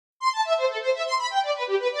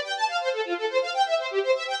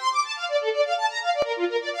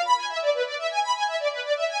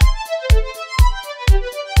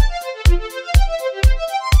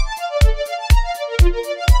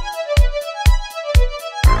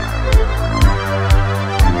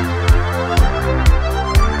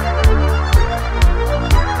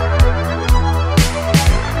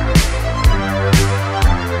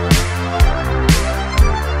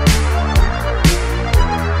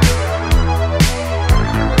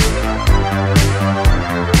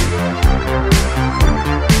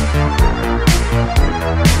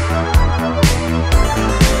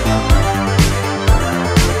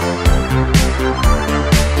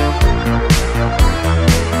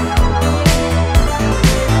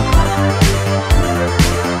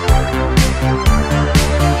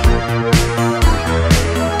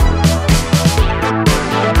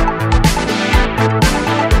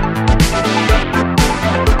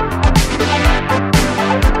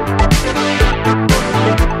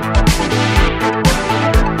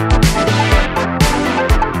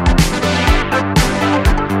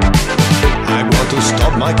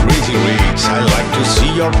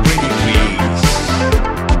pretty please.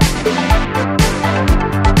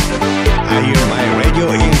 I hear my radio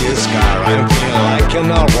in this car, I'm feeling like an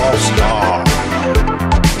rock star.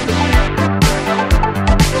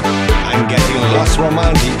 I'm getting lost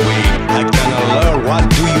romantically, I cannot learn, what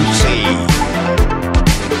do you say?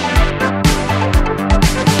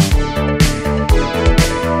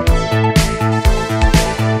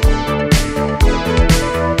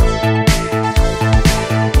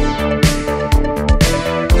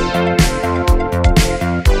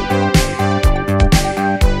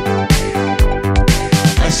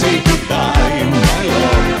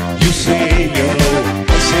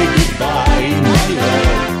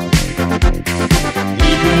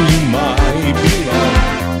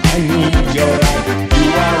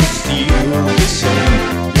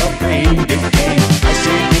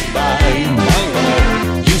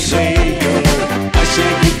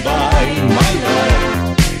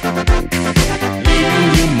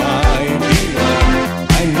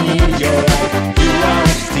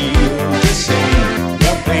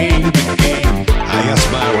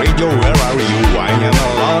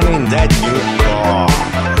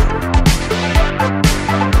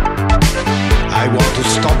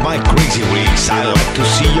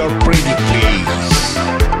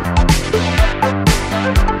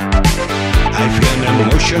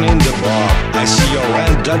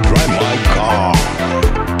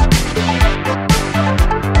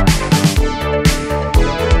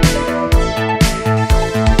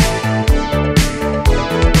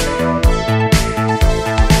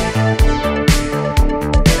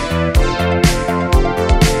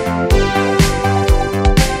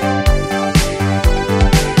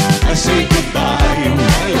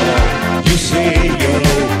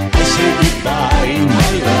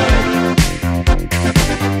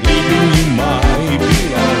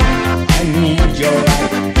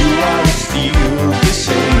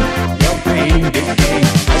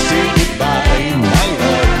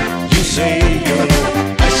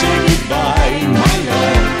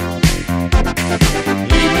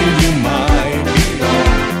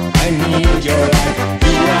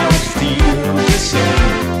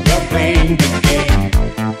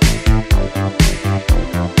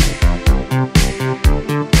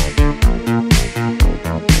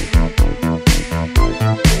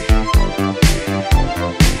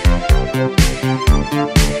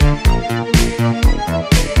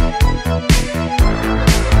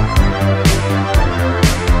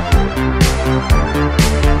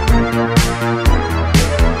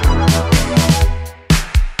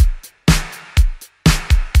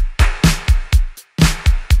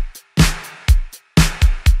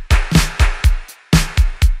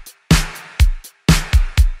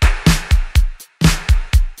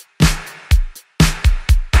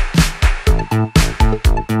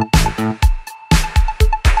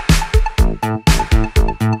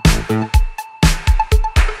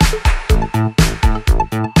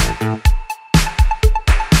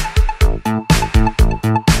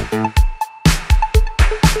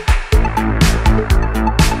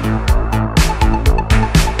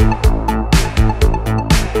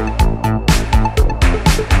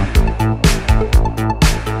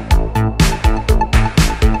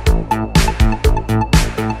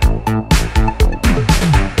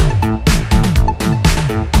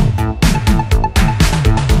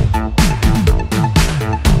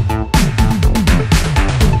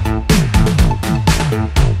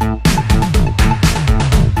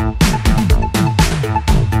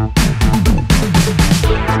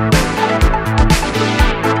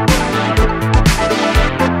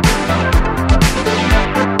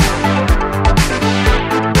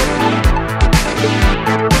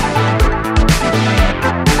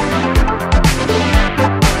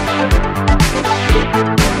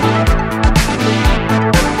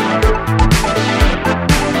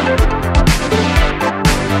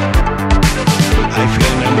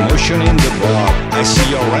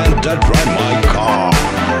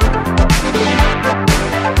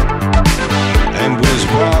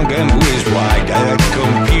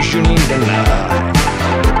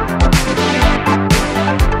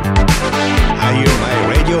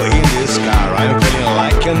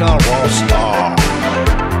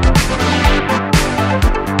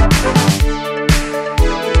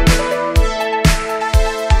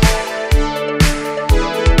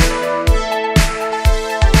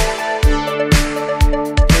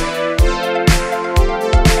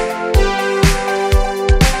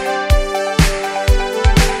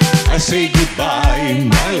 say goodbye,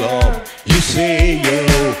 my love. You say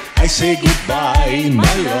hello, I say goodbye,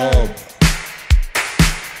 my love.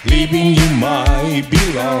 Leaving you might be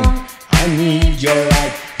wrong. I need your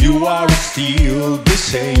life, you are still the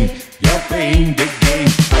same. You're playing the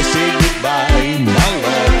game. I say goodbye, my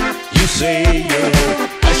love. You say hello.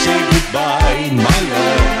 I say goodbye, my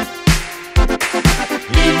love.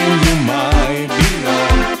 Leaving you my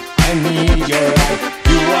beloved. I need your life.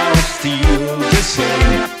 You are still the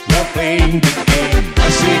same. You're playing the game. I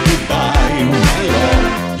say